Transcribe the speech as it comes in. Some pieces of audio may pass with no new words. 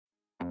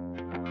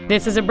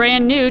This is a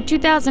brand new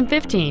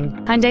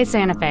 2015 Hyundai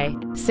Santa Fe.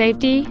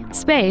 Safety,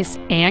 space,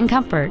 and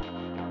comfort.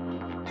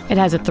 It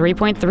has a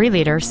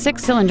 3.3-liter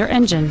six-cylinder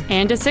engine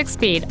and a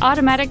 6-speed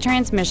automatic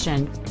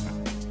transmission.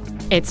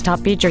 Its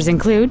top features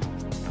include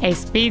a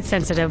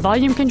speed-sensitive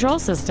volume control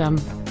system,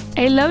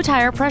 a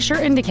low-tire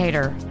pressure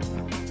indicator,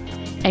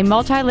 a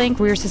multi-link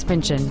rear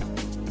suspension,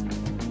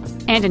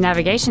 and a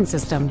navigation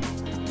system.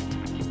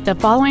 The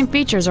following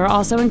features are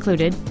also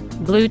included: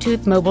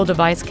 Bluetooth mobile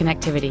device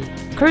connectivity,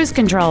 cruise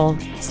control,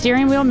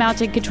 steering wheel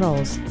mounted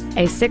controls,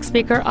 a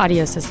 6-speaker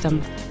audio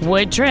system,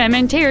 wood trim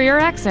interior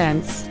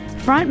accents,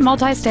 front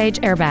multi-stage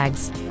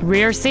airbags,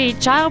 rear seat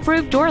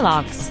child-proof door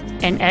locks,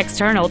 an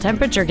external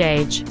temperature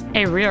gauge,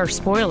 a rear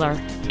spoiler,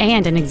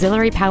 and an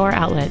auxiliary power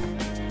outlet.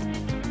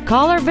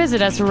 Call or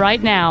visit us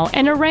right now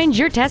and arrange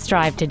your test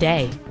drive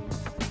today.